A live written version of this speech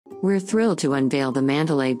We're thrilled to unveil the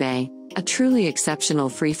Mandalay Bay, a truly exceptional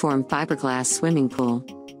freeform fiberglass swimming pool.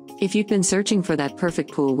 If you've been searching for that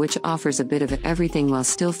perfect pool which offers a bit of everything while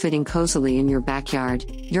still fitting cozily in your backyard,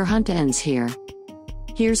 your hunt ends here.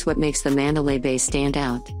 Here's what makes the Mandalay Bay stand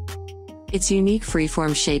out. Its unique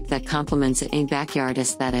freeform shape that complements a backyard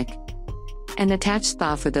aesthetic. An attached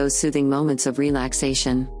spa for those soothing moments of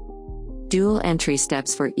relaxation. Dual entry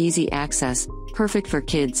steps for easy access, perfect for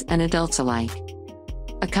kids and adults alike.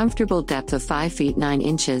 A comfortable depth of 5 feet 9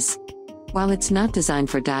 inches. While it's not designed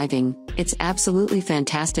for diving, it's absolutely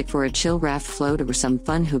fantastic for a chill raft float or some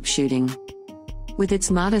fun hoop shooting. With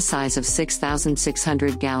its modest size of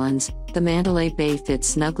 6,600 gallons, the Mandalay Bay fits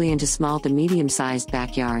snugly into small to medium-sized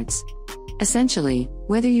backyards. Essentially,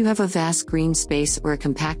 whether you have a vast green space or a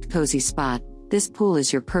compact cozy spot, this pool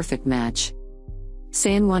is your perfect match.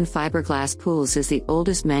 San Juan Fiberglass Pools is the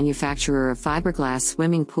oldest manufacturer of fiberglass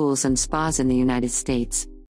swimming pools and spas in the United States.